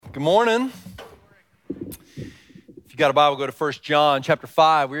Good morning. If you got a Bible, go to 1 John chapter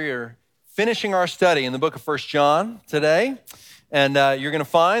 5. We are finishing our study in the book of 1 John today. And you're going to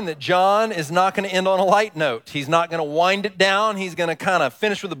find that John is not going to end on a light note. He's not going to wind it down. He's going to kind of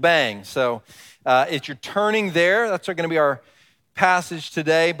finish with a bang. So if you're turning there, that's going to be our passage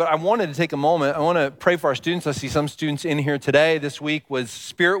today. But I wanted to take a moment. I want to pray for our students. I see some students in here today. This week was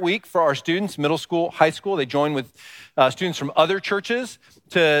Spirit Week for our students, middle school, high school. They joined with students from other churches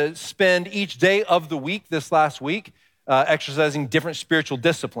to spend each day of the week this last week exercising different spiritual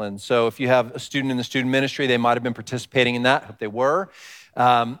disciplines. So if you have a student in the student ministry, they might have been participating in that. I hope they were.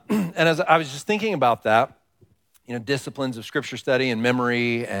 And as I was just thinking about that, you know, disciplines of scripture study and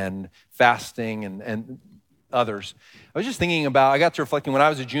memory and fasting and others. I was just thinking about, I got to reflecting when I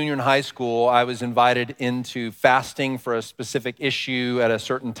was a junior in high school, I was invited into fasting for a specific issue at a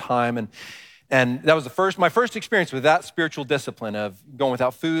certain time. And that was my first experience with that spiritual discipline of going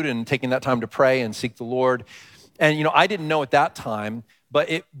without food and taking that time to pray and seek the Lord. And, you know, I didn't know at that time, but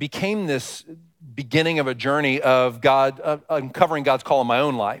it became this beginning of a journey of God, uncovering God's call in my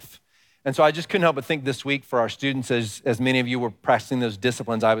own life. And so I just couldn't help but think this week for our students, as many of you were practicing those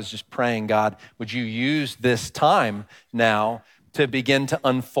disciplines, I was just praying, God, would you use this time now to begin to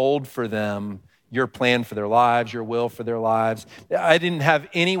unfold for them your plan for their lives, your will for their lives. I didn't have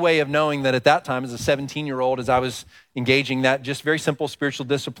any way of knowing that at that time as a 17-year-old, as I was engaging that just very simple spiritual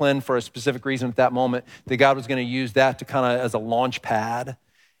discipline for a specific reason at that moment, that God was going to use that to kind of as a launch pad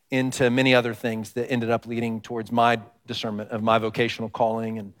into many other things that ended up leading towards my discernment of my vocational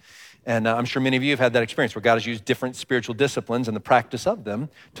calling. And I'm sure many of you have had that experience where God has used different spiritual disciplines and the practice of them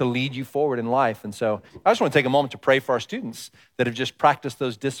to lead you forward in life. And so I just want to take a moment to pray for our students that have just practiced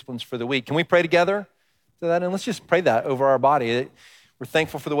those disciplines for the week. Can we pray together to that? And let's just pray that over our body. We're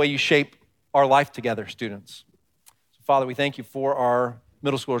thankful for the way you shape our life together, students. So Father, we thank you for our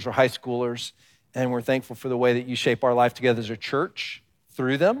middle schoolers or high schoolers, and we're thankful for the way that you shape our life together as a church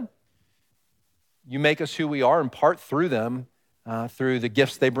through them. You make us who we are in part through them. Through the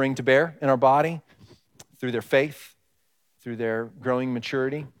gifts they bring to bear in our body, through their faith, through their growing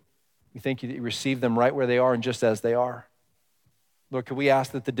maturity. We thank you that you receive them right where they are and just as they are. Lord, could we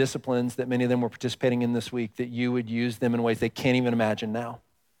ask that the disciplines that many of them were participating in this week, that you would use them in ways they can't even imagine now.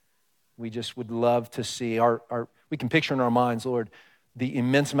 We just would love to see we can picture in our minds, Lord, the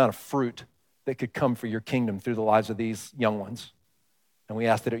immense amount of fruit that could come for your kingdom through the lives of these young ones. And we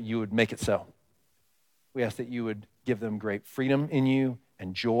ask that you would make it so. We ask that you would give them great freedom in you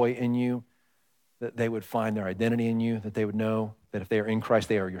and joy in you, that they would find their identity in you, that they would know that if they are in Christ,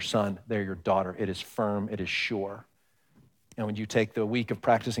 they are your son, they are your daughter. It is firm, it is sure. And would you take the week of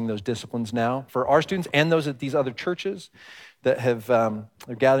practicing those disciplines now for our students and those at these other churches that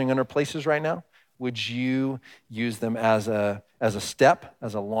are gathering in our places right now? Would you use them as a step,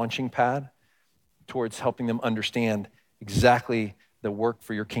 as a launching pad towards helping them understand exactly the work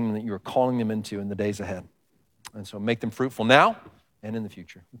for your kingdom that you are calling them into in the days ahead? And so make them fruitful now and in the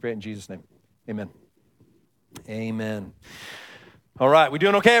future. We pray it in Jesus' name. Amen. Amen. All right, we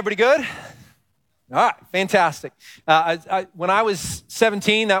doing okay? Everybody good? All right, fantastic. When I was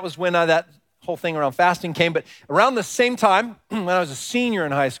 17, that was when that whole thing around fasting came. But around the same time, when I was a senior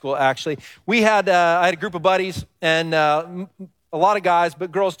in high school, actually, I had a group of buddies and a lot of guys,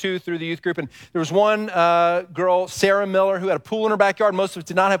 but girls too, through the youth group. And there was one girl, Sarah Miller, who had a pool in her backyard. Most of us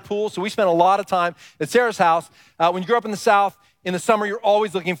did not have pools, so we spent a lot of time at Sarah's house. When you grew up in the South, in the summer, you're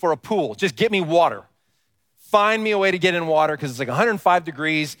always looking for a pool. Just get me water. Find me a way to get in water because it's like 105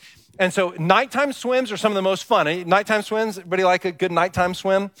 degrees. And so nighttime swims are some of the most fun. Nighttime swims, everybody like a good nighttime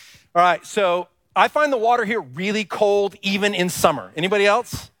swim? All right, so I find the water here really cold even in summer. Anybody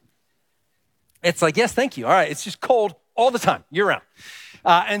else? It's like, yes, thank you. All right, it's just cold all the time, year-round.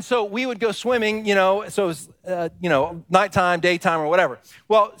 And so we would go swimming, so it was, nighttime, daytime, or whatever.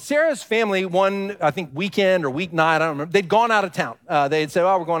 Well, Sarah's family, one, I think, weekend or weeknight, I don't remember, they'd gone out of town. They'd say,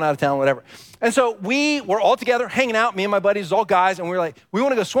 we're going out of town, whatever. And so we were all together, hanging out, me and my buddies, all guys, and we were like, we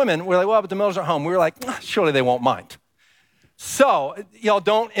want to go swimming. We're like, well, but the Millers are home. We were like, surely they won't mind. So, y'all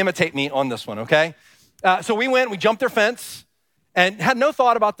don't imitate me on this one, okay? So we went, we jumped their fence, and had no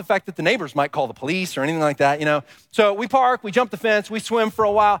thought about the fact that the neighbors might call the police or anything like that, So we park, we jump the fence, we swim for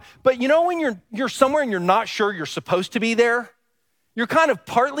a while. But when you're somewhere and you're not sure you're supposed to be there, you're kind of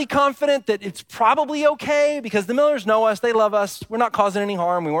partly confident that it's probably okay because the Millers know us, they love us, we're not causing any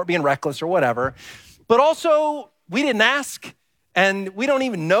harm, we weren't being reckless or whatever. But also, we didn't ask, and we don't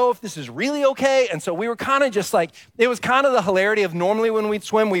even know if this is really okay. And so we were kind of just like, it was kind of the hilarity of normally when we'd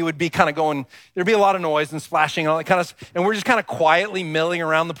swim, we would be kind of going, there'd be a lot of noise and splashing and all that kind of stuff. And we're just kind of quietly milling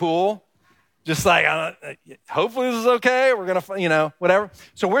around the pool. Just like, hopefully this is okay. We're going to, whatever.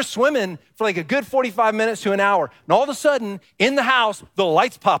 So we're swimming for like a good 45 minutes to an hour. And all of a sudden, in the house, the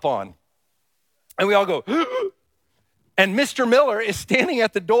lights pop on. And we all go, and Mr. Miller is standing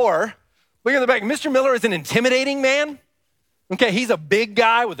at the door. Look at the back. Mr. Miller is an intimidating man. Okay, he's a big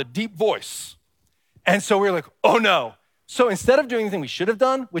guy with a deep voice. And so we're like, oh no. So instead of doing the thing we should have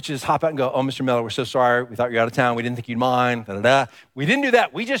done, which is hop out and go, oh, Mr. Miller, we're so sorry. We thought you were out of town. We didn't think you'd mind. We didn't do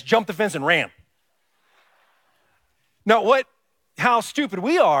that. We just jumped the fence and ran. Now, how stupid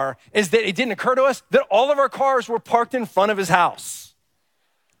we are is that it didn't occur to us that all of our cars were parked in front of his house.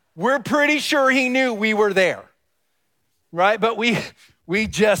 We're pretty sure he knew we were there, right? But we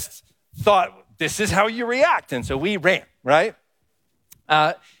just thought, this is how you react. And so we ran, right?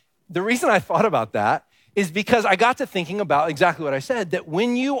 The reason I thought about that is because I got to thinking about exactly what I said, that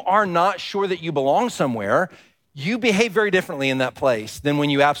when you are not sure that you belong somewhere, you behave very differently in that place than when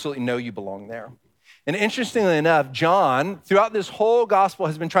you absolutely know you belong there. And interestingly enough, John, throughout this whole gospel,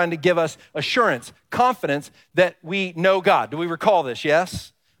 has been trying to give us assurance, confidence that we know God. Do we recall this?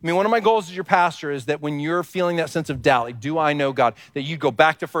 Yes? I mean, one of my goals as your pastor is that when you're feeling that sense of doubt, like, do I know God? That you go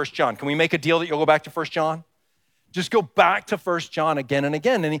back to 1 John. Can we make a deal that you'll go back to 1 John? Just go back to 1 John again and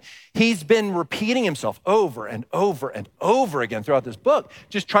again. And he's been repeating himself over and over and over again throughout this book,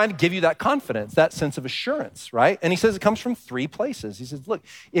 just trying to give you that confidence, that sense of assurance, right? And he says it comes from 3 places. He says, look,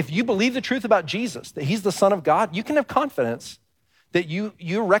 if you believe the truth about Jesus, that he's the Son of God, you can have confidence that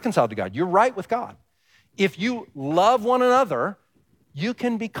you're reconciled to God. You're right with God. If you love one another, you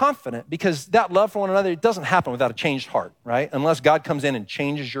can be confident because that love for one another, it doesn't happen without a changed heart, right? Unless God comes in and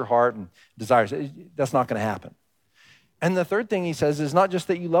changes your heart and desires it, that's not going to happen. And the third thing he says is not just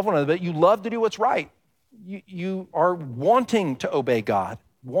that you love one another, but you love to do what's right. You are wanting to obey God,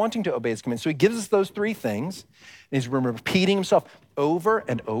 wanting to obey his commands. So he gives us those 3 things. And he's repeating himself over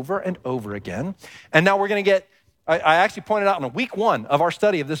and over and over again. And now we're going to get, I actually pointed out in week 1 of our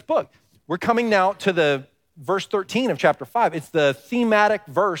study of this book, we're coming now to the verse 13 of chapter 5. It's the thematic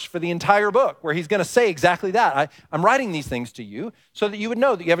verse for the entire book where he's going to say exactly that. I'm writing these things to you so that you would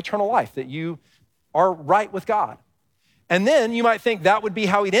know that you have eternal life, that you are right with God. And then you might think that would be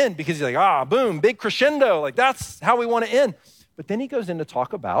how he'd end because he's like, boom, big crescendo. Like that's how we want to end. But then he goes in to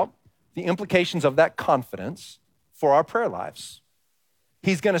talk about the implications of that confidence for our prayer lives.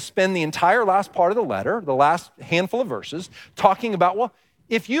 He's going to spend the entire last part of the letter, the last handful of verses, talking about, well,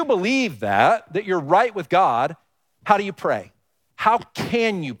 if you believe that you're right with God, how do you pray? How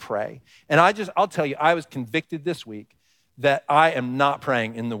can you pray? And I'll tell you, I was convicted this week that I am not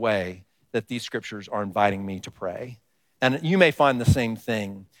praying in the way that these scriptures are inviting me to pray. And you may find the same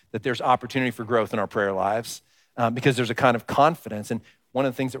thing, that there's opportunity for growth in our prayer lives because there's a kind of confidence. And one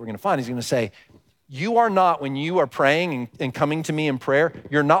of the things that we're going to find, he's going to say, you are not, when you are praying and coming to me in prayer,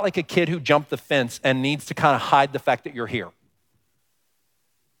 you're not like a kid who jumped the fence and needs to kind of hide the fact that you're here.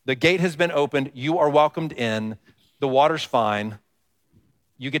 The gate has been opened. You are welcomed in. The water's fine.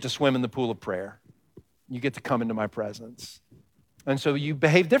 You get to swim in the pool of prayer. You get to come into my presence. And so you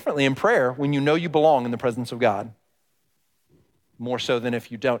behave differently in prayer when you know you belong in the presence of God. More so than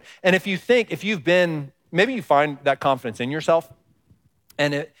if you don't. And if you've been, maybe you find that confidence in yourself,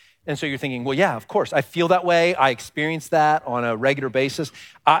 and so you're thinking, well, yeah, of course, I feel that way. I experience that on a regular basis.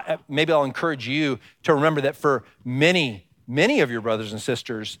 Maybe I'll encourage you to remember that for many of your brothers and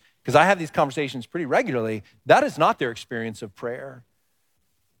sisters, because I have these conversations pretty regularly, that is not their experience of prayer.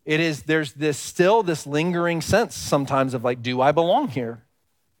 There's still this lingering sense sometimes of like, do I belong here?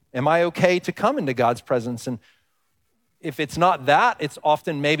 Am I okay to come into God's presence? And if it's not that, it's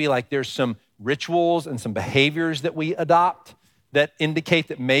often maybe like there's some rituals and some behaviors that we adopt that indicate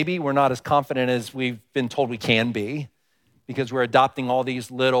that maybe we're not as confident as we've been told we can be because we're adopting all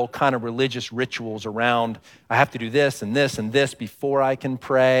these little kind of religious rituals around, I have to do this and this and this before I can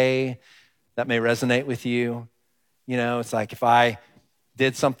pray. That may resonate with you. It's like if I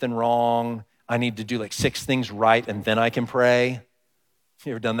did something wrong, I need to do like 6 things right and then I can pray.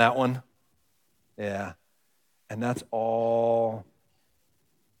 You ever done that one? Yeah. And that's all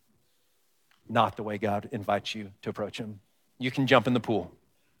not the way God invites you to approach him. You can jump in the pool.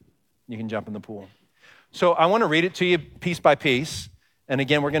 So I want to read it to you piece by piece. And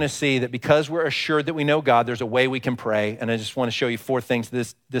again, we're going to see that because we're assured that we know God, there's a way we can pray. And I just want to show you 4 things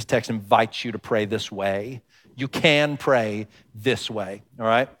this text invites you to pray this way. You can pray this way, all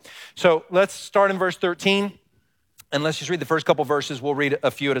right? So let's start in verse 13. And let's just read the first couple verses. We'll read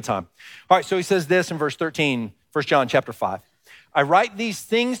a few at a time. All right, so he says this in verse 13, 1 John chapter 5. I write these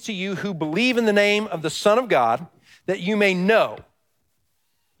things to you who believe in the name of the Son of God, that you may know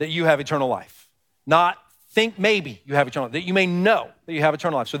that you have eternal life. Not think maybe you have eternal life, that you may know that you have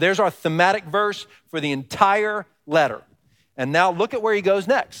eternal life. So there's our thematic verse for the entire letter. And now look at where he goes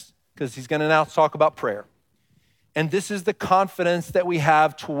next, because he's going to now talk about prayer. And this is the confidence that we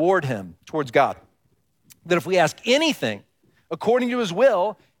have toward him, towards God, that if we ask anything according to his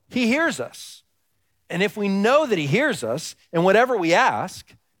will, he hears us. And if we know that he hears us, and whatever we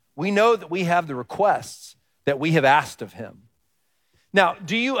ask, we know that we have the requests that we have asked of him. Now,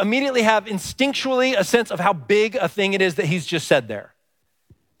 do you immediately have instinctually a sense of how big a thing it is that he's just said there?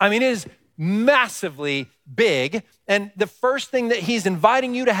 I mean, it is massively big. And the first thing that he's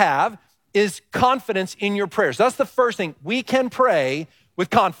inviting you to have is confidence in your prayers. That's the first thing. We can pray with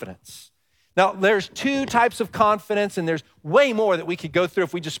confidence. Now, there's two types of confidence, and there's way more that we could go through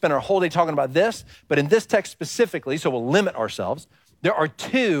if we just spent our whole day talking about this. But in this text specifically, so we'll limit ourselves, there are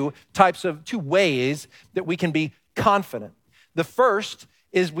two ways that we can be confident. The first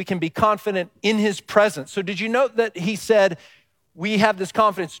is we can be confident in his presence. So did you note that he said we have this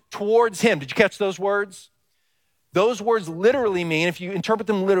confidence towards him? Did you catch those words? Those words literally mean, if you interpret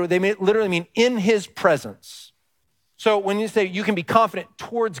them literally, they literally mean in his presence. So when you say you can be confident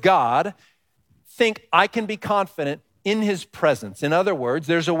towards God, think I can be confident in his presence. In other words,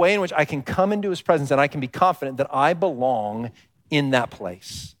 there's a way in which I can come into his presence and I can be confident that I belong in that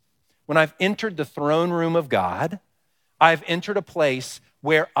place. When I've entered the throne room of God, I've entered a place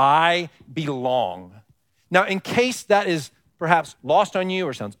where I belong. Now, in case that is perhaps lost on you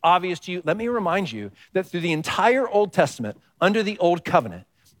or sounds obvious to you, let me remind you that through the entire Old Testament, under the Old Covenant,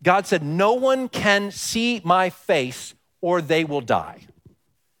 God said, no one can see my face or they will die.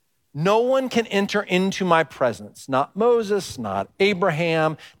 No one can enter into my presence, not Moses, not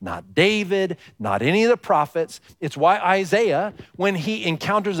Abraham, not David, not any of the prophets. It's why Isaiah, when he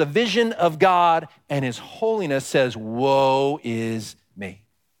encounters a vision of God and his holiness, says, woe is me.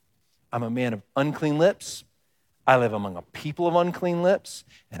 I'm a man of unclean lips. I live among a people of unclean lips,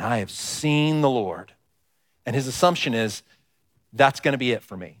 and I have seen the Lord. And his assumption is, that's going to be it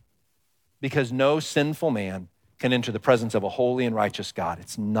for me, because no sinful man can enter the presence of a holy and righteous God.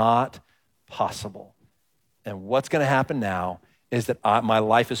 It's not possible. And what's going to happen now is that my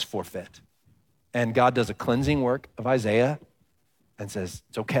life is forfeit. And God does a cleansing work of Isaiah and says,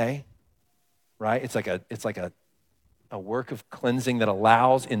 it's okay, right? It's like a work of cleansing that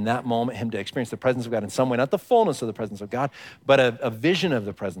allows in that moment him to experience the presence of God in some way, not the fullness of the presence of God, but a vision of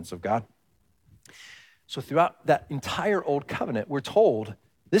the presence of God. So throughout that entire Old Covenant, we're told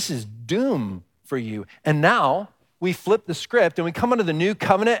this is doom for you. And now we flip the script and we come under the new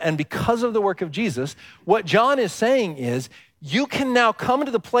covenant, and because of the work of Jesus, what John is saying is you can now come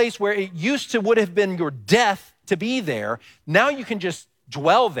to the place where it used to would have been your death to be there. Now you can just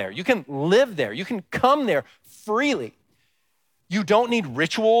dwell there. You can live there. You can come there freely. You don't need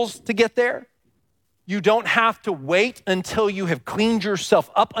rituals to get there. You don't have to wait until you have cleaned yourself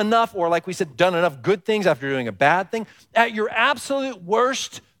up enough, or like we said, done enough good things after doing a bad thing. At your absolute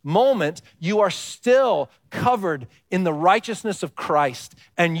worst moment, you are still covered in the righteousness of Christ,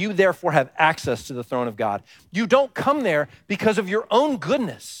 and you therefore have access to the throne of God. You don't come there because of your own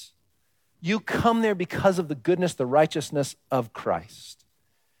goodness. You come there because of the goodness, the righteousness of Christ.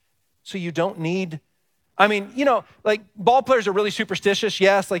 So you don't need, like ball players are really superstitious.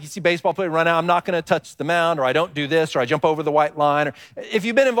 Yes, like you see baseball players run out, I'm not going to touch the mound, or I don't do this, or I jump over the white line. Or if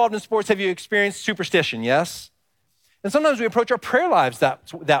you've been involved in sports, have you experienced superstition? Yes. And sometimes we approach our prayer lives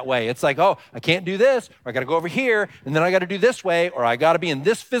that way. It's like, oh, I can't do this, or I got to go over here, and then I got to do this way, or I got to be in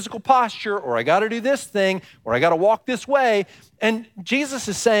this physical posture, or I got to do this thing, or I got to walk this way. And Jesus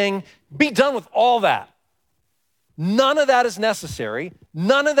is saying, be done with all that. None of that is necessary.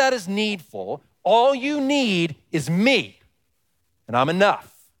 None of that is needful. All you need is me, and I'm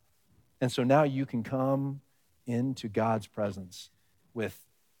enough. And so now you can come into God's presence with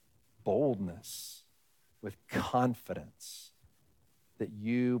boldness, with confidence that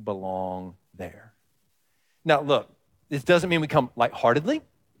you belong there. Now, look, this doesn't mean we come lightheartedly.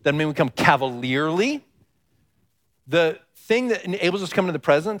 Doesn't mean we come cavalierly. The thing that enables us to come into the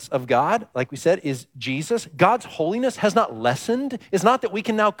presence of God, like we said, is Jesus. God's holiness has not lessened. It's not that we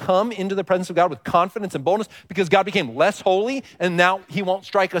can now come into the presence of God with confidence and boldness because God became less holy and now he won't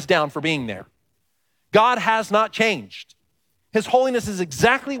strike us down for being there. God has not changed. His holiness is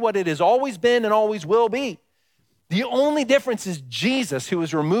exactly what it has always been and always will be. The only difference is Jesus, who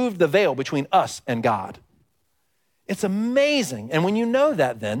has removed the veil between us and God. It's amazing. And when you know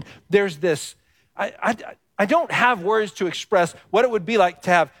that, then there's this, I don't have words to express what it would be like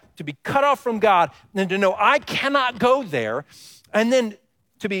to be cut off from God and to know I cannot go there, and then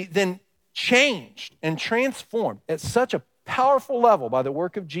to be then changed and transformed at such a powerful level by the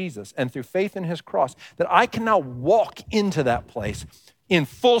work of Jesus and through faith in his cross that I can now walk into that place in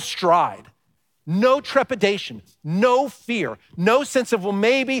full stride. No trepidation, no fear, no sense of, well,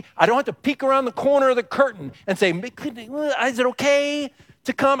 maybe I don't have to peek around the corner of the curtain and say, is it okay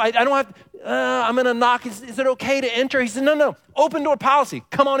to come? I don't have, I'm going to knock. Is it okay to enter? He said, no, open door policy.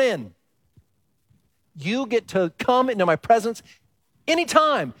 Come on in. You get to come into my presence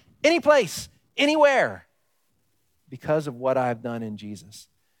anytime, any place, anywhere because of what I've done in Jesus.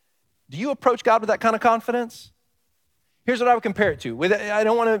 Do you approach God with that kind of confidence? Here's what I would compare it to. I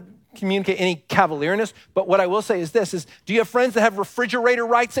don't want to communicate any cavalierness, but what I will say is this, do you have friends that have refrigerator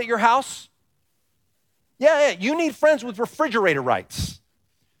rights at your house? Yeah, you need friends with refrigerator rights.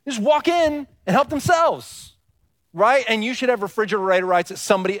 Just walk in and help themselves, right? And you should have refrigerator rights at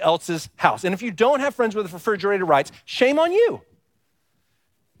somebody else's house. And if you don't have friends with refrigerator rights, shame on you.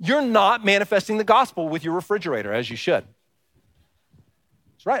 You're not manifesting the gospel with your refrigerator as you should.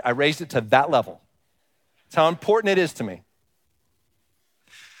 That's right, I raised it to that level. That's how important it is to me.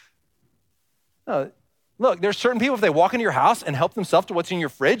 Look, there's certain people, if they walk into your house and help themselves to what's in your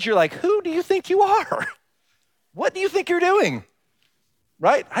fridge, you're like, who do you think you are? What do you think you're doing?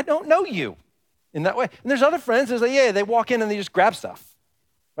 Right? I don't know you in that way. And there's other friends that say, they walk in and they just grab stuff.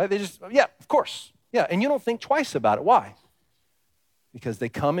 Right? They just, of course. Yeah, and you don't think twice about it. Why? Because they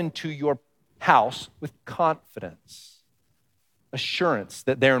come into your house with confidence, assurance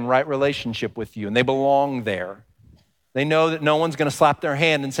that they're in right relationship with you and they belong there. They know that no one's going to slap their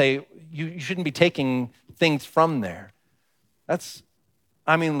hand and say, you shouldn't be taking things from there.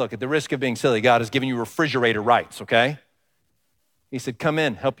 Look, at the risk of being silly, God has given you refrigerator rights, okay? He said, come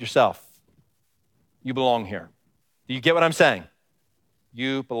in, help yourself. You belong here. Do you get what I'm saying?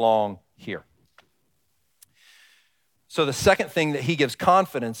 You belong here. So the second thing that he gives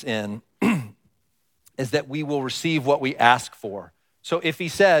confidence in is that we will receive what we ask for. So if he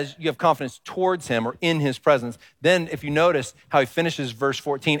says you have confidence towards him or in his presence, then if you notice how he finishes verse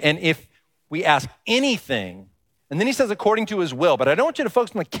 14, and if we ask anything, and then he says according to his will, but I don't want you to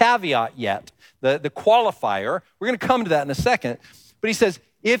focus on the caveat yet, the qualifier. We're going to come to that in a second. But he says,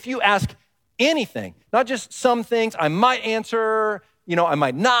 if you ask anything, not just some things, I might answer, I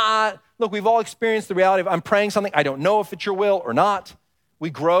might not. Look, we've all experienced the reality of I'm praying something, I don't know if it's your will or not. We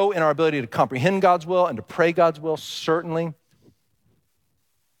grow in our ability to comprehend God's will and to pray God's will, certainly.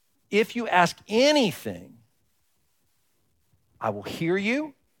 If you ask anything, I will hear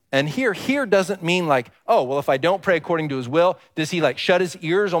you. And hear doesn't mean like, if I don't pray according to his will, does he like shut his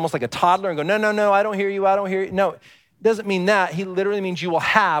ears almost like a toddler and go, no, I don't hear you, I don't hear you. No, it doesn't mean that. He literally means you will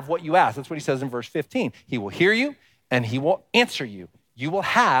have what you ask. That's what he says in verse 15. He will hear you and he will answer you. You will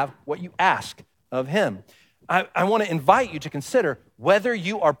have what you ask of him. I want to invite you to consider whether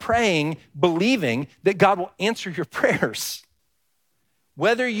you are praying, believing that God will answer your prayers.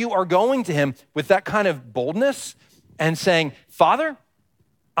 Whether you are going to him with that kind of boldness and saying, Father,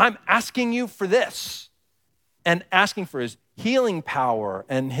 I'm asking you for this, and asking for his healing power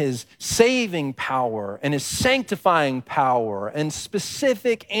and his saving power and his sanctifying power and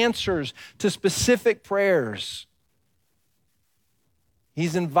specific answers to specific prayers.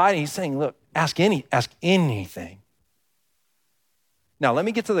 He's saying, look, ask anything. Now, let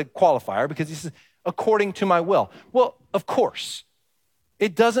me get to the qualifier because he says, according to my will. Well, of course.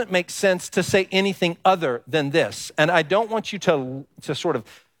 It doesn't make sense to say anything other than this. And I don't want you to sort of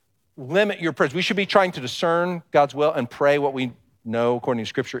limit your prayers. We should be trying to discern God's will and pray what we know according to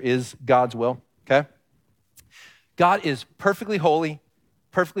Scripture is God's will, okay? God is perfectly holy,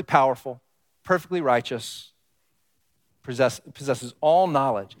 perfectly powerful, perfectly righteous, possesses all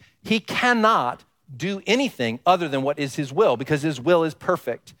knowledge. He cannot do anything other than what is his will because his will is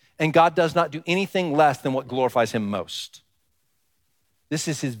perfect, and God does not do anything less than what glorifies him most. This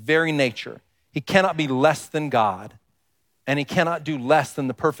is his very nature. He cannot be less than God, and he cannot do less than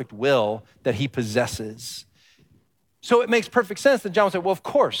the perfect will that he possesses. So it makes perfect sense that John would say, well,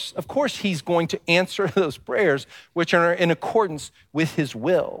 of course he's going to answer those prayers which are in accordance with his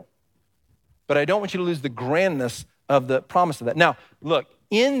will. But I don't want you to lose the grandness of the promise of that. Now, look,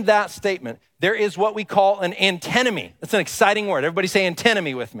 in that statement, there is what we call an antinomy. That's an exciting word. Everybody say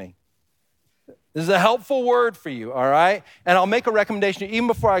antinomy with me. This is a helpful word for you, all right? And I'll make a recommendation even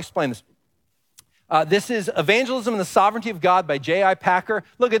before I explain this. This is Evangelism and the Sovereignty of God by J.I. Packer.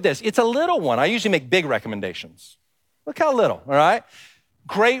 Look at this. It's a little one. I usually make big recommendations. Look how little, all right?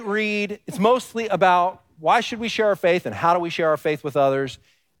 Great read. It's mostly about why should we share our faith and how do we share our faith with others,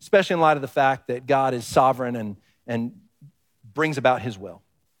 especially in light of the fact that God is sovereign and brings about his will,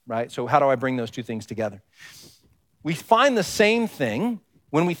 right? So how do I bring those two things together? We find the same thing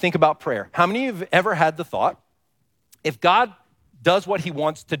when we think about prayer. How many of you have ever had the thought, If God does what he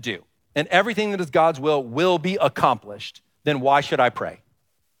wants to do and everything that is God's will be accomplished, then why should I pray?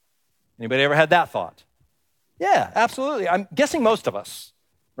 Anybody ever had that thought? Yeah, absolutely. I'm guessing most of us,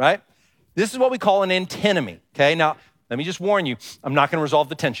 right? This is what we call an antinomy, okay? Now, let me just warn you, I'm not going to resolve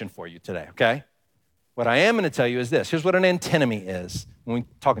the tension for you today, okay? What I am going to tell you is this. Here's what an antinomy is when we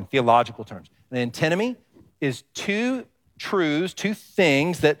talk in theological terms. An antinomy is two truths, two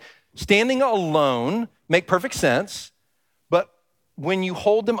things that standing alone make perfect sense, but when you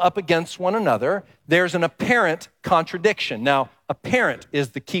hold them up against one another, there's an apparent contradiction. Now, apparent is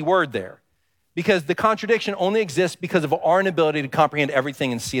the key word there, because the contradiction only exists because of our inability to comprehend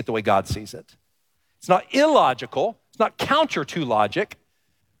everything and see it the way God sees it. It's not illogical, it's not counter to logic,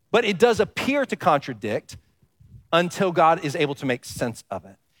 but it does appear to contradict until God is able to make sense of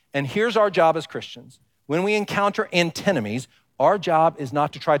it. And here's our job as Christians. When we encounter antinomies, our job is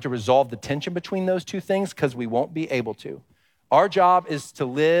not to try to resolve the tension between those two things, because we won't be able to. Our job is to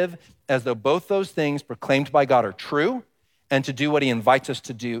live as though both those things proclaimed by God are true, and to do what he invites us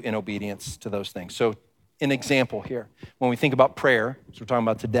to do in obedience to those things. So an example here, when we think about prayer, as we're talking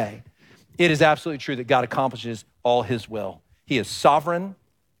about today, it is absolutely true that God accomplishes all his will. He is sovereign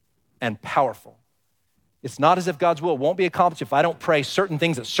and powerful. It's not as if God's will won't be accomplished if I don't pray certain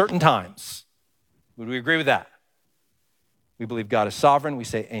things at certain times. Would we agree with that? We believe God is sovereign. We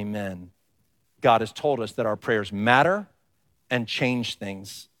say amen. God has told us that our prayers matter and change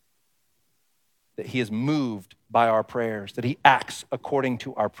things, that he is moved by our prayers, that he acts according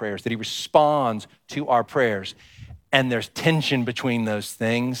to our prayers, that he responds to our prayers. And there's tension between those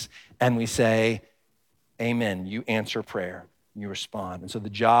things. And we say, amen. You answer prayer, you respond. And so the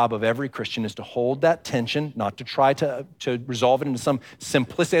job of every Christian is to hold that tension, not to try to resolve it into some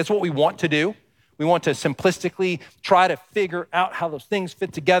simplicity. That's what we want to do. We want to simplistically try to figure out how those things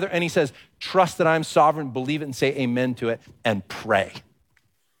fit together. And he says, trust that I'm sovereign, believe it and say amen to it, and pray.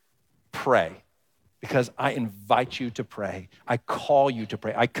 Pray. Because I invite you to pray. I call you to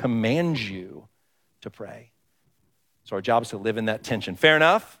pray. I command you to pray. So our job is to live in that tension. Fair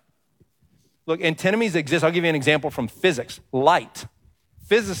enough? Look, antinomies exist. I'll give you an example from physics. Light.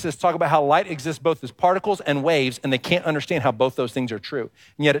 Physicists talk about how light exists both as particles and waves, and they can't understand how both those things are true.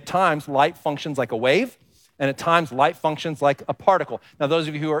 And yet at times, light functions like a wave, and at times, light functions like a particle. Now, those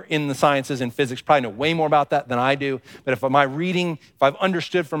of you who are in the sciences and physics probably know way more about that than I do, but if I've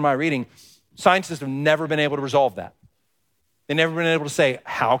understood from my reading, scientists have never been able to resolve that. They've never been able to say,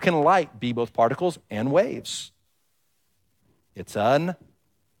 how can light be both particles and waves? It's an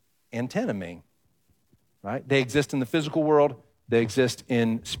antinomy, right? They exist in the physical world. They exist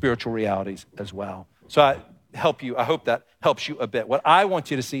in spiritual realities as well. So I hope that helps you a bit. What I want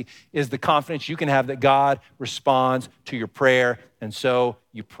you to see is the confidence you can have that God responds to your prayer, and so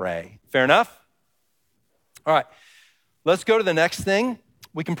you pray. Fair enough? All right, let's go to the next thing.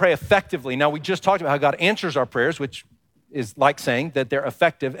 We can pray effectively. Now, we just talked about how God answers our prayers, which is like saying that they're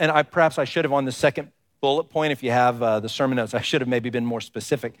effective. And perhaps I should have on the second bullet point, if you have the sermon notes, I should have maybe been more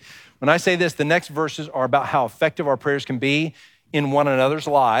specific. When I say this, the next verses are about how effective our prayers can be in one another's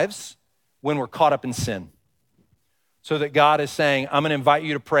lives when we're caught up in sin. So that God is saying, I'm gonna invite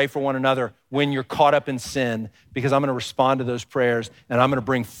you to pray for one another when you're caught up in sin, because I'm gonna respond to those prayers and I'm gonna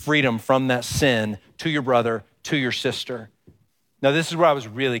bring freedom from that sin to your brother, to your sister. Now, this is where I was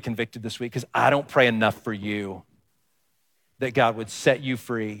really convicted this week, because I don't pray enough for you that God would set you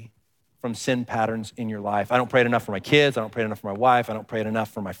free from sin patterns in your life. I don't pray it enough for my kids. I don't pray it enough for my wife. I don't pray it enough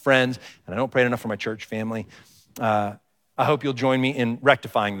for my friends. And I don't pray it enough for my church family. I hope you'll join me in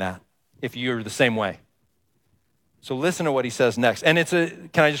rectifying that if you're the same way. So listen to what he says next. And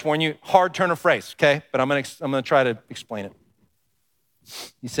can I just warn you, hard turn of phrase, okay? But I'm gonna try to explain it.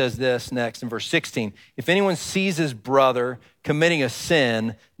 He says this next in verse 16. If anyone sees his brother committing a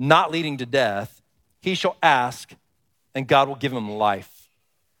sin not leading to death, he shall ask, and God will give him life.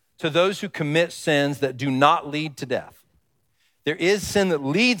 To those who commit sins that do not lead to death. There is sin that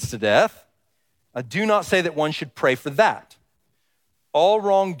leads to death. I do not say that one should pray for that. All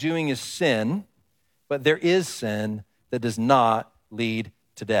wrongdoing is sin, but there is sin that does not lead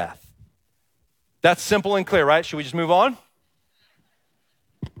to death. That's simple and clear, right? Should we just move on?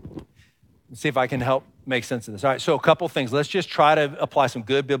 Let's see if I can help make sense of this. All right, so a couple things. Let's just try to apply some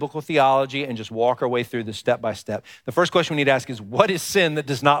good biblical theology and just walk our way through this step by step. The first question we need to ask is, what is sin that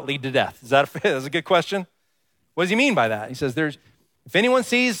does not lead to death? That's a good question? What does he mean by that? He says, if anyone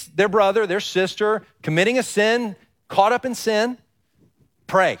sees their brother, their sister committing a sin, caught up in sin,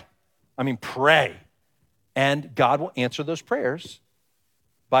 pray. Pray. And God will answer those prayers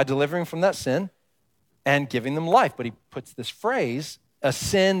by delivering from that sin and giving them life. But he puts this phrase a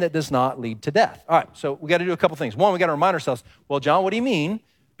sin that does not lead to death. All right, so we got to do a couple things. One, we got to remind ourselves, well, John, what do you mean?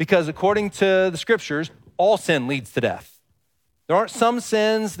 Because according to the scriptures, all sin leads to death. There aren't some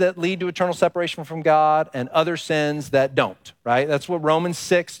sins that lead to eternal separation from God and other sins that don't, right? That's what Romans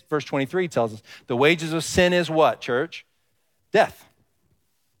 6, verse 23 tells us. The wages of sin is what, church? Death,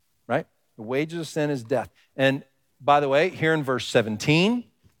 right? The wages of sin is death. And by the way, here in verse 17,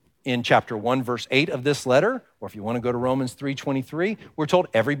 in chapter 1, verse 8 of this letter, or if you want to go to Romans 3:23, we're told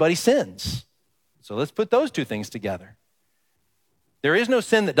everybody sins. So let's put those two things together. There is no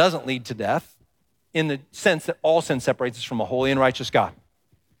sin that doesn't lead to death in the sense that all sin separates us from a holy and righteous God.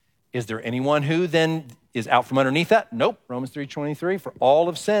 Is there anyone who then is out from underneath that? Nope. Romans 3:23, for all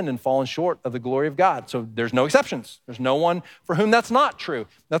have sinned and fallen short of the glory of God. So there's no exceptions. There's no one for whom that's not true.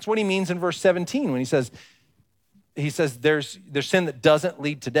 That's what he means in verse 17 when he says there's sin that doesn't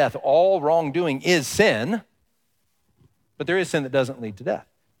lead to death. All wrongdoing is sin, but there is sin that doesn't lead to death.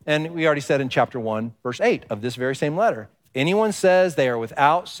 And we already said in chapter 1, verse 8 of this very same letter, if anyone says they are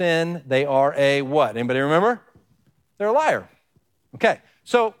without sin, they are a what? Anybody remember? They're a liar. Okay,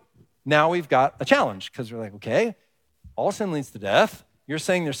 so now we've got a challenge because we're like, okay, all sin leads to death. You're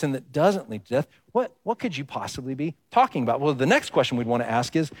saying there's sin that doesn't lead to death. What could you possibly be talking about? Well, the next question we'd want to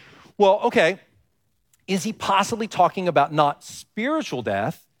ask is, well, okay, is he possibly talking about not spiritual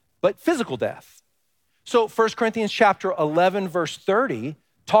death, but physical death? So 1 Corinthians chapter 11, verse 30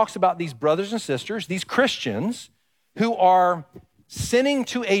 talks about these brothers and sisters, these Christians who are sinning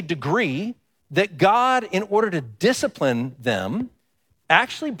to a degree that God, in order to discipline them,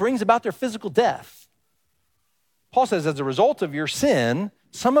 actually brings about their physical death. Paul says, as a result of your sin,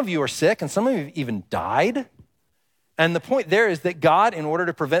 some of you are sick and some of you even died. And the point there is that God, in order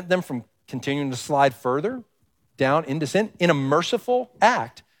to prevent them from continuing to slide further down into sin, in a merciful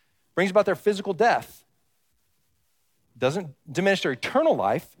act, brings about their physical death. Doesn't diminish their eternal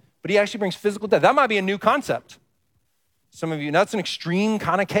life, but he actually brings physical death. That might be a new concept. Some of you, that's an extreme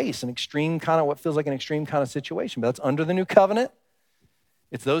kind of case, an extreme kind of what feels like an extreme kind of situation, but that's under the new covenant.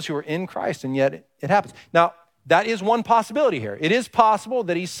 It's those who are in Christ, and yet it happens. Now, that is one possibility here. It is possible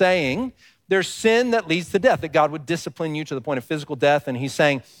that he's saying there's sin that leads to death, that God would discipline you to the point of physical death, and he's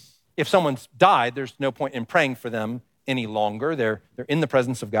saying if someone's died, there's no point in praying for them any longer. They're in the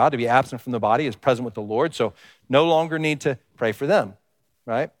presence of God. To be absent from the body is present with the Lord, so no longer need to pray for them,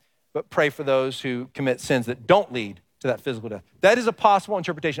 right? But pray for those who commit sins that don't lead to that physical death. That is a possible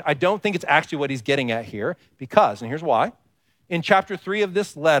interpretation. I don't think it's actually what he's getting at here because, and here's why, in chapter 3 of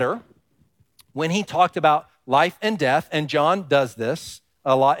this letter, when he talked about life and death, and John does this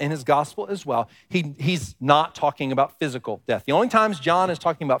a lot in his gospel as well, he's not talking about physical death. The only times John is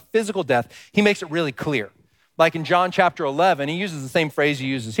talking about physical death, he makes it really clear. Like in John chapter 11, he uses the same phrase he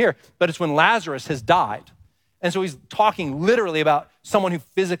uses here, but it's when Lazarus has died. And so he's talking literally about someone who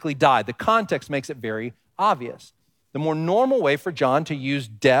physically died. The context makes it very obvious. The more normal way for John to use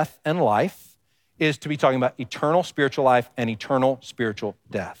death and life is to be talking about eternal spiritual life and eternal spiritual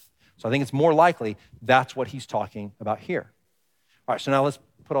death. So I think it's more likely that's what he's talking about here. All right, so now let's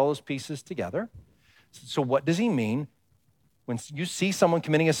put all those pieces together. So what does he mean when you see someone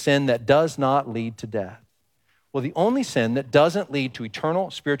committing a sin that does not lead to death? Well, the only sin that doesn't lead to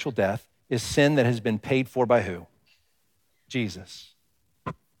eternal spiritual death is sin that has been paid for by who? Jesus.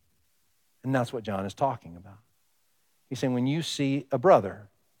 And that's what John is talking about. He's saying when you see a brother,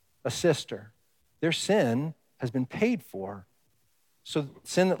 a sister, their sin has been paid for. So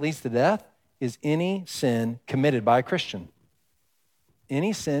sin that leads to death is any sin committed by a Christian.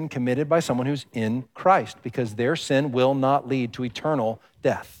 Any sin committed by someone who's in Christ, because their sin will not lead to eternal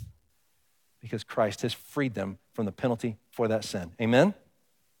death because Christ has freed them from the penalty for that sin. Amen?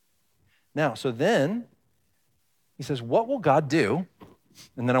 Now, so then he says, what will God do?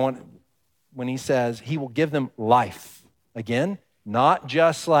 And then when he says he will give them life. Again, not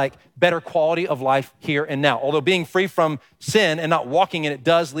just like better quality of life here and now. Although being free from sin and not walking in it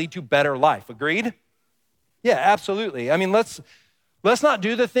does lead to better life. Agreed? Yeah, absolutely. I mean, let's not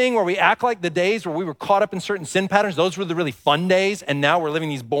do the thing where we act like the days where we were caught up in certain sin patterns. Those were the really fun days, and now we're living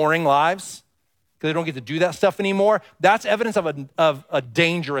these boring lives because they don't get to do that stuff anymore. That's evidence of a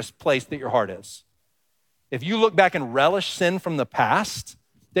dangerous place that your heart is. If you look back and relish sin from the past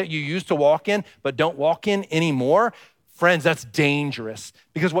that you used to walk in but don't walk in anymore, friends, that's dangerous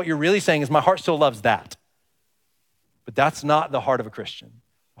because what you're really saying is my heart still loves that. But that's not the heart of a Christian.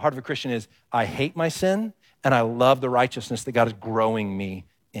 The heart of a Christian is I hate my sin and I love the righteousness that God is growing me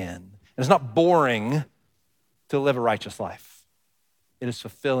in. And it's not boring to live a righteous life. It is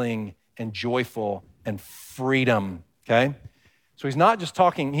fulfilling and joyful and freedom, okay? So he's not just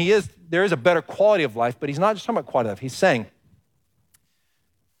talking, there is a better quality of life, but he's not just talking about quality of life. He's saying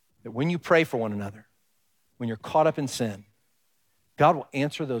that when you pray for one another, when you're caught up in sin, God will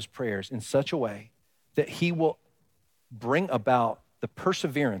answer those prayers in such a way that he will bring about the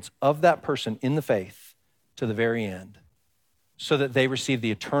perseverance of that person in the faith to the very end so that they receive the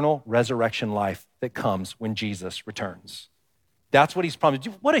eternal resurrection life that comes when Jesus returns. That's what he's promised.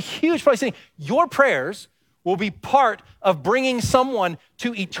 What a huge promise. Your prayers will be part of bringing someone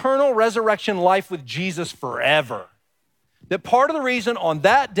to eternal resurrection life with Jesus forever. That part of the reason on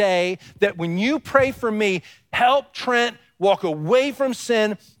that day that when you pray for me, help Trent walk away from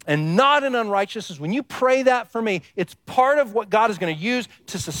sin and not in unrighteousness, when you pray that for me, it's part of what God is going to use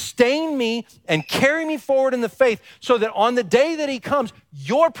to sustain me and carry me forward in the faith so that on the day that he comes,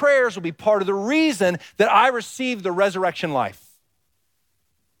 your prayers will be part of the reason that I receive the resurrection life.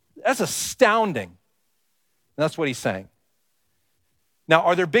 That's astounding. That's what he's saying. Now,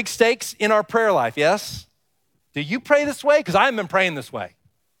 are there big stakes in our prayer life? Yes. Do you pray this way? Because I haven't been praying this way.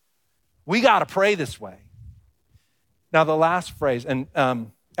 We got to pray this way. Now, the last phrase, and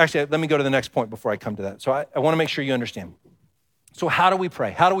actually, let me go to the next point before I come to that. So I want to make sure you understand. So how do we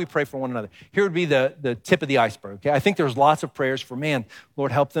pray? How do we pray for one another? Here would be the tip of the iceberg, okay? I think there's lots of prayers for, man,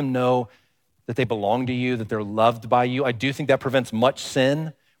 Lord, help them know that they belong to you, that they're loved by you. I do think that prevents much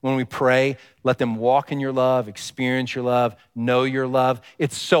sin. When we pray, let them walk in your love, experience your love, know your love.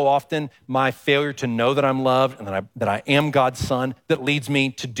 It's so often my failure to know that I'm loved and that I am God's son that leads me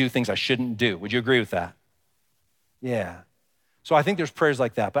to do things I shouldn't do. Would you agree with that? Yeah. So I think there's prayers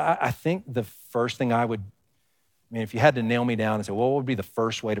like that. But I think the first thing if you had to nail me down and say, well, what would be the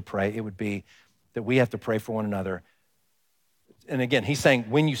first way to pray? It would be that we have to pray for one another. And again, he's saying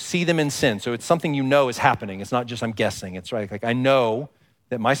when you see them in sin, so it's something you know is happening. It's not just I'm guessing. It's right. Like I know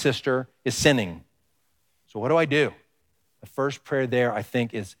that my sister is sinning. So what do I do? The first prayer there, I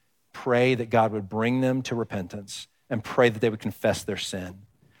think, is pray that God would bring them to repentance and pray that they would confess their sin.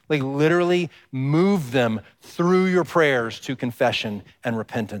 Like literally move them through your prayers to confession and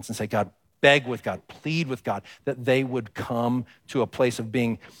repentance and say, God, beg with God, plead with God that they would come to a place of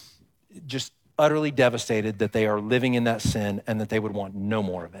being just utterly devastated that they are living in that sin and that they would want no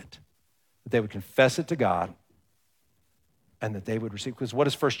more of it. That they would confess it to God and that they would receive, because what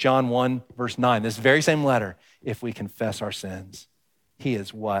is 1 John 1, verse 9? This very same letter, if we confess our sins, he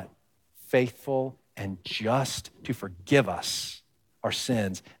is what? Faithful and just to forgive us our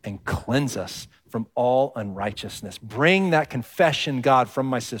sins and cleanse us from all unrighteousness. Bring that confession, God, from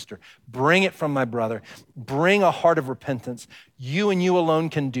my sister. Bring it from my brother. Bring a heart of repentance. You and you alone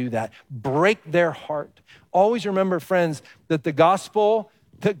can do that. Break their heart. Always remember, friends, that the gospel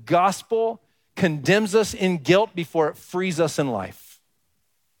condemns us in guilt before it frees us in life.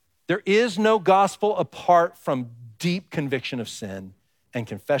 There is no gospel apart from deep conviction of sin, and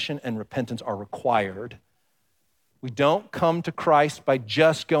confession and repentance are required. We don't come to Christ by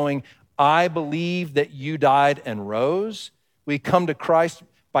just going, I believe that you died and rose. We come to Christ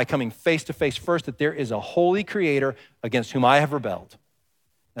by coming face to face first, that there is a holy creator against whom I have rebelled,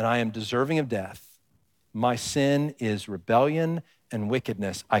 and I am deserving of death. My sin is rebellion and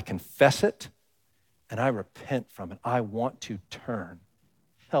wickedness. I confess it, and I repent from it. I want to turn.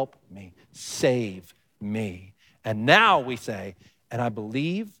 Help me. Save me. And now we say, and I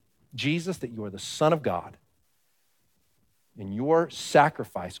believe, Jesus, that you are the Son of God, and your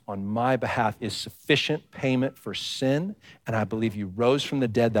sacrifice on my behalf is sufficient payment for sin, and I believe you rose from the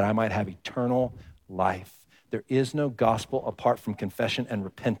dead that I might have eternal life. There is no gospel apart from confession and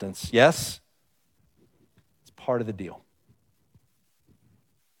repentance. Yes? It's part of the deal.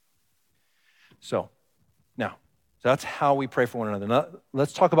 So that's how we pray for one another. Now,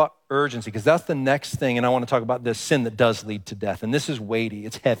 let's talk about urgency, because that's the next thing, and I want to talk about this sin that does lead to death. And this is weighty.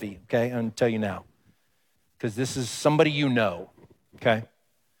 It's heavy, okay? I'm going to tell you now, because this is somebody you know, okay?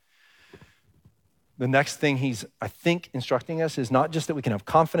 The next thing he's, I think, instructing us is not just that we can have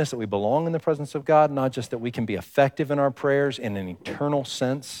confidence that we belong in the presence of God, not just that we can be effective in our prayers in an eternal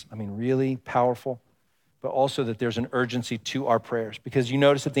sense, really powerful, but also that there's an urgency to our prayers. Because you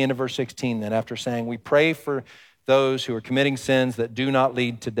notice at the end of verse 16 that after saying, we pray for those who are committing sins that do not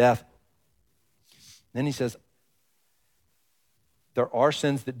lead to death. Then he says, there are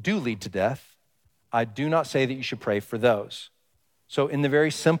sins that do lead to death. I do not say that you should pray for those. So in the very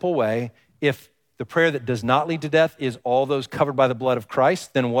simple way, if the prayer that does not lead to death is all those covered by the blood of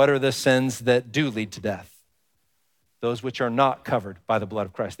Christ, then what are the sins that do lead to death? Those which are not covered by the blood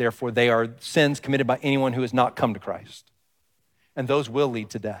of Christ. Therefore, they are sins committed by anyone who has not come to Christ. And those will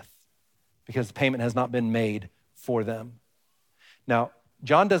lead to death because the payment has not been made for them. Now,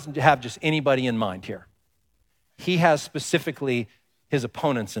 John doesn't have just anybody in mind here. He has specifically his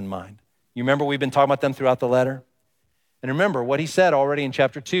opponents in mind. You remember we've been talking about them throughout the letter? And remember, what he said already in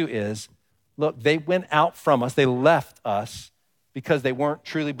chapter 2 is, look, they went out from us, they left us because they weren't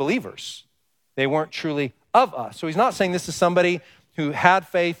truly believers. They weren't truly of us. So he's not saying this is somebody who had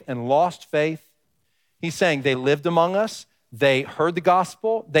faith and lost faith. He's saying they lived among us, they heard the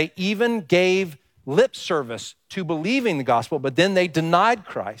gospel, they even gave lip service to believing the gospel, but then they denied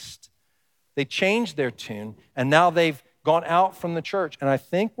Christ. They changed their tune, and now they've gone out from the church. And I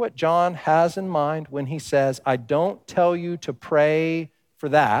think what John has in mind when he says, I don't tell you to pray for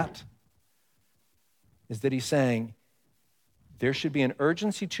that, is that he's saying there should be an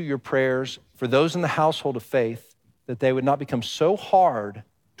urgency to your prayers for those in the household of faith that they would not become so hard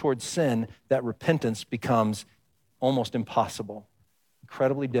towards sin that repentance becomes almost impossible,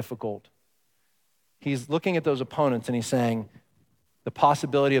 incredibly difficult. He's looking at those opponents and he's saying the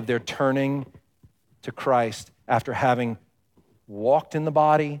possibility of their turning to Christ after having walked in the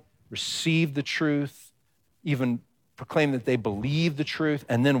body, received the truth, even proclaimed that they believe the truth,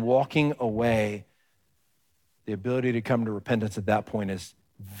 and then walking away, the ability to come to repentance at that point is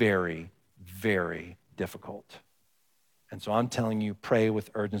very, very difficult. And so I'm telling you, pray with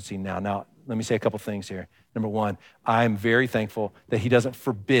urgency now. Now, let me say a couple things here. Number one, I'm very thankful that he doesn't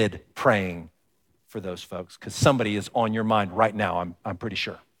forbid praying for those folks, because somebody is on your mind right now, I'm pretty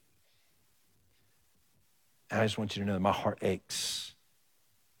sure. And I just want you to know that my heart aches.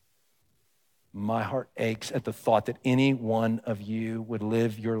 My heart aches at the thought that any one of you would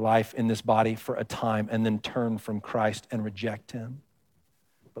live your life in this body for a time and then turn from Christ and reject him.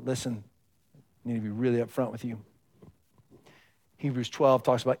 But listen, I need to be really upfront with you. Hebrews 12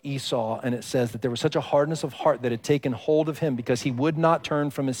 talks about Esau, and it says that there was such a hardness of heart that had taken hold of him because he would not turn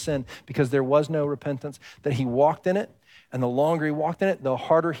from his sin, because there was no repentance, that he walked in it, and the longer he walked in it, the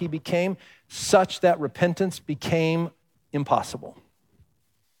harder he became, such that repentance became impossible.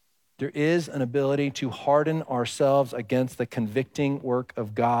 There is an ability to harden ourselves against the convicting work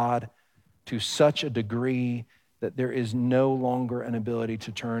of God to such a degree that there is no longer an ability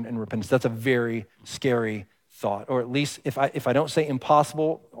to turn in repentance. That's a very scary thought, or at least if I don't say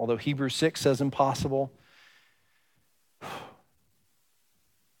impossible, although Hebrews 6 says impossible,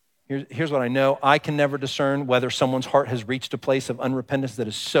 here's what I know. I can never discern whether someone's heart has reached a place of unrepentance that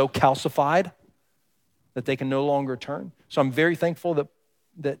is so calcified that they can no longer turn. So I'm very thankful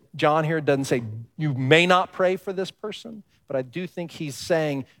that John here doesn't say, you may not pray for this person, but I do think he's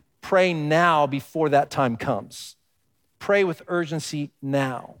saying, pray now before that time comes. Pray with urgency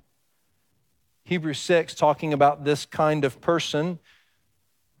now. Hebrews 6, talking about this kind of person,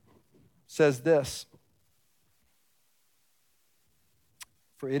 says this: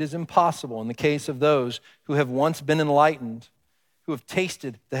 for it is impossible in the case of those who have once been enlightened, who have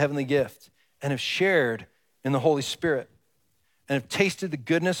tasted the heavenly gift and have shared in the Holy Spirit, and have tasted the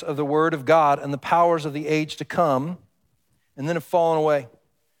goodness of the word of God and the powers of the age to come, and then have fallen away,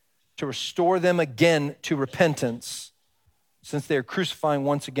 to restore them again to repentance, since they are crucifying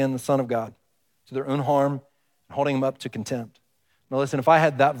once again the Son of God to their own harm and holding him up to contempt. Now listen, if I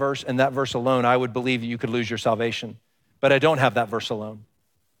had that verse and that verse alone, I would believe that you could lose your salvation. But I don't have that verse alone.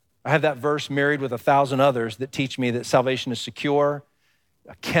 I have that verse married with 1,000 others that teach me that salvation is secure.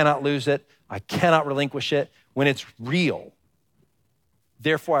 I cannot lose it. I cannot relinquish it when it's real.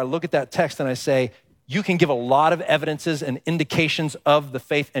 Therefore, I look at that text and I say, you can give a lot of evidences and indications of the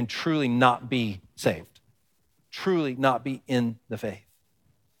faith and truly not be saved. Truly not be in the faith.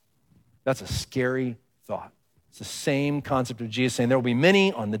 That's a scary thought. It's the same concept of Jesus saying, there will be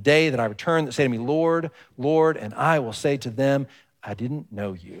many on the day that I return that say to me, Lord, Lord, and I will say to them, I didn't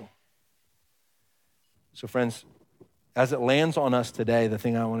know you. So friends, as it lands on us today, the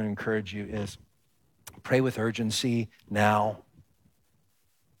thing I want to encourage you is pray with urgency now,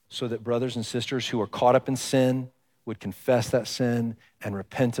 so that brothers and sisters who are caught up in sin would confess that sin and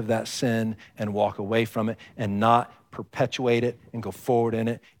repent of that sin and walk away from it and not perpetuate it and go forward in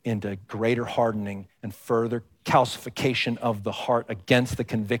it into greater hardening and further calcification of the heart against the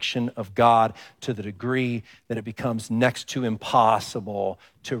conviction of God to the degree that it becomes next to impossible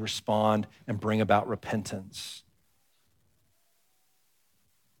to respond and bring about repentance.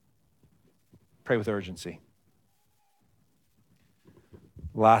 Pray with urgency.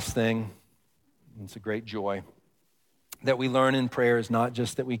 Last thing, it's a great joy that we learn in prayer is not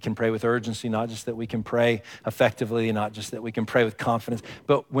just that we can pray with urgency, not just that we can pray effectively, not just that we can pray with confidence,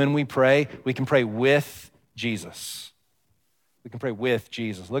 but when we can pray with Jesus. We can pray with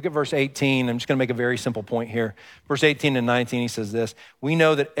Jesus. Look at verse 18. I'm just going to make a very simple point here. Verse 18 and 19, he says this: we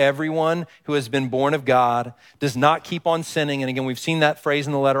know that everyone who has been born of God does not keep on sinning. And again, we've seen that phrase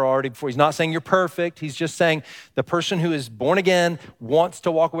in the letter already before. He's not saying you're perfect. He's just saying the person who is born again wants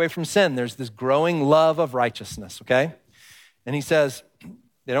to walk away from sin. There's this growing love of righteousness, okay? And he says,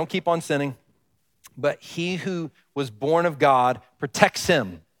 they don't keep on sinning, but he who was born of God protects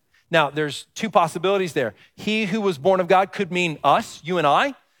him. Now, there's two possibilities there. He who was born of God could mean us, you and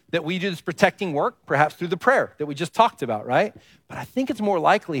I, that we do this protecting work, perhaps through the prayer that we just talked about, right? But I think it's more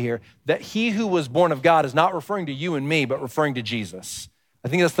likely here that he who was born of God is not referring to you and me, but referring to Jesus. I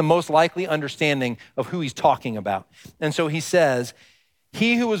think that's the most likely understanding of who he's talking about. And so he says,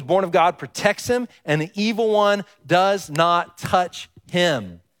 he who was born of God protects him, and the evil one does not touch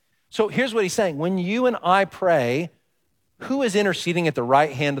him. So here's what he's saying. When you and I pray, who is interceding at the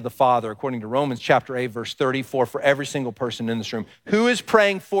right hand of the Father, according to Romans chapter 8, verse 34, for every single person in this room? Who is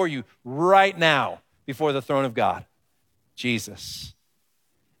praying for you right now before the throne of God? Jesus.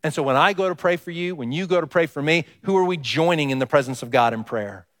 And so when I go to pray for you, when you go to pray for me, who are we joining in the presence of God in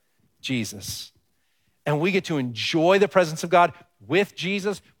prayer? Jesus. And we get to enjoy the presence of God with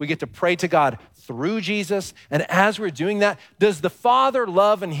Jesus. We get to pray to God through Jesus. And as we're doing that, does the Father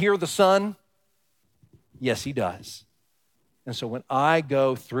love and hear the Son? Yes, he does. And so when I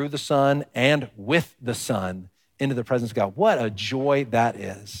go through the Son and with the Son into the presence of God, what a joy that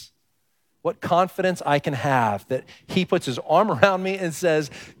is. What confidence I can have that he puts his arm around me and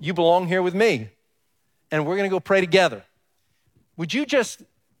says, you belong here with me. And we're going to go pray together. Would you just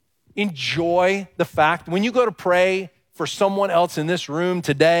enjoy the fact when you go to pray for someone else in this room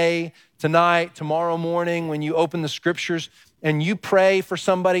today, tonight, tomorrow morning, when you open the scriptures and you pray for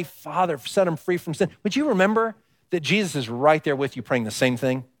somebody, Father, set them free from sin. Would you remember that Jesus is right there with you praying the same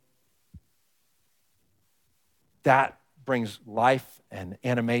thing? That brings life and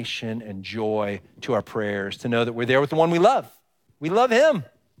animation and joy to our prayers, to know that we're there with the one we love. We love him.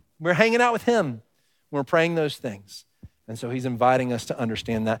 We're hanging out with him. We're praying those things. And so he's inviting us to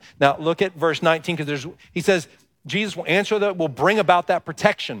understand that. Now look at verse 19, because he says, Jesus will answer that, will bring about that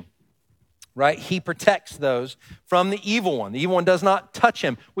protection, right? He protects those from the evil one. The evil one does not touch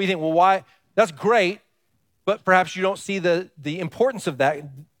him. We think, well, why? That's great. But perhaps you don't see the importance of that.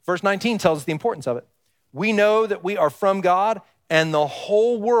 Verse 19 tells us the importance of it. We know that we are from God, and the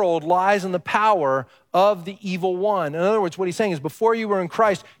whole world lies in the power of the evil one. In other words, what he's saying is before you were in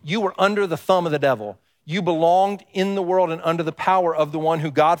Christ, you were under the thumb of the devil. You belonged in the world and under the power of the one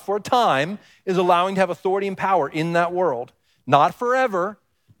who God for a time is allowing to have authority and power in that world. Not forever,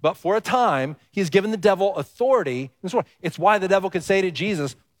 but for a time, he has given the devil authority. It's why the devil could say to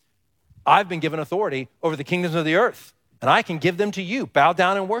Jesus, I've been given authority over the kingdoms of the earth, and I can give them to you. Bow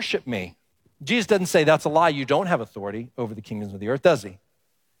down and worship me. Jesus doesn't say that's a lie. You don't have authority over the kingdoms of the earth, does he? He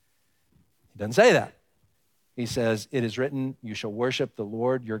doesn't say that. He says, it is written, you shall worship the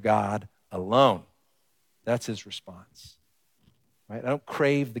Lord your God alone. That's his response, right? I don't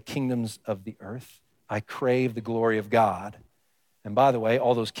crave the kingdoms of the earth. I crave the glory of God. And by the way,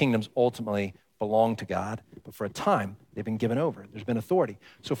 all those kingdoms ultimately belong to God, but for a time, they've been given over. There's been authority.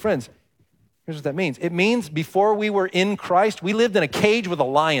 So friends, here's what that means. It means before we were in Christ, we lived in a cage with a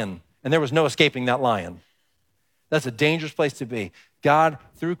lion, and there was no escaping that lion. That's a dangerous place to be. God,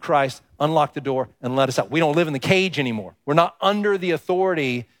 through Christ, unlocked the door and let us out. We don't live in the cage anymore. We're not under the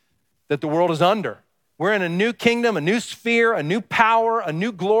authority that the world is under. We're in a new kingdom, a new sphere, a new power, a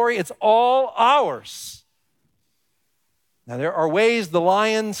new glory. It's all ours. Now, there are ways the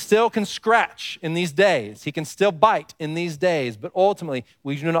lion still can scratch in these days. He can still bite in these days, but ultimately,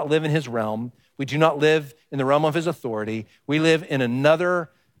 we do not live in his realm. We do not live in the realm of his authority. We live in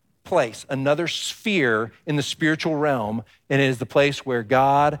another place, another sphere in the spiritual realm, and it is the place where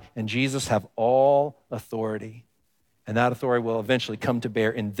God and Jesus have all authority. And that authority will eventually come to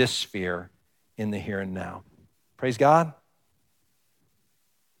bear in this sphere, in the here and now. Praise God.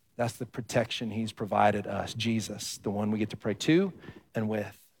 That's the protection he's provided us, Jesus, the one we get to pray to and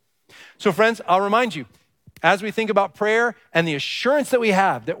with. So friends, I'll remind you, as we think about prayer and the assurance that we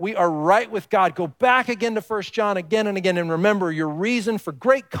have that we are right with God, go back again to 1 John again and again and remember your reason for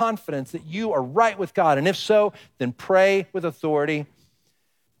great confidence that you are right with God. And if so, then pray with authority.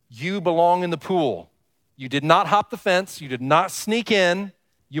 You belong in the pool. You did not hop the fence. You did not sneak in.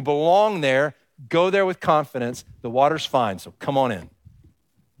 You belong there. Go there with confidence. The water's fine, so come on in.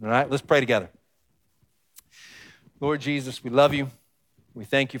 All right, let's pray together. Lord Jesus, we love you. We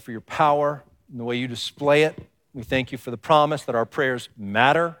thank you for your power and the way you display it. We thank you for the promise that our prayers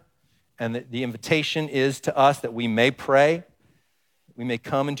matter and that the invitation is to us that we may pray. We may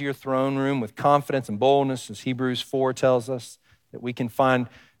come into your throne room with confidence and boldness, as Hebrews 4 tells us, that we can find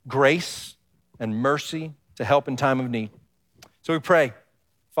grace and mercy to help in time of need. So we pray,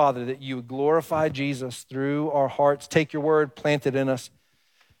 Father, that you would glorify Jesus through our hearts. Take your word, plant it in us,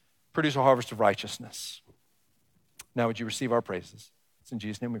 produce a harvest of righteousness. Now would you receive our praises? It's in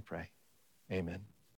Jesus' name we pray. Amen.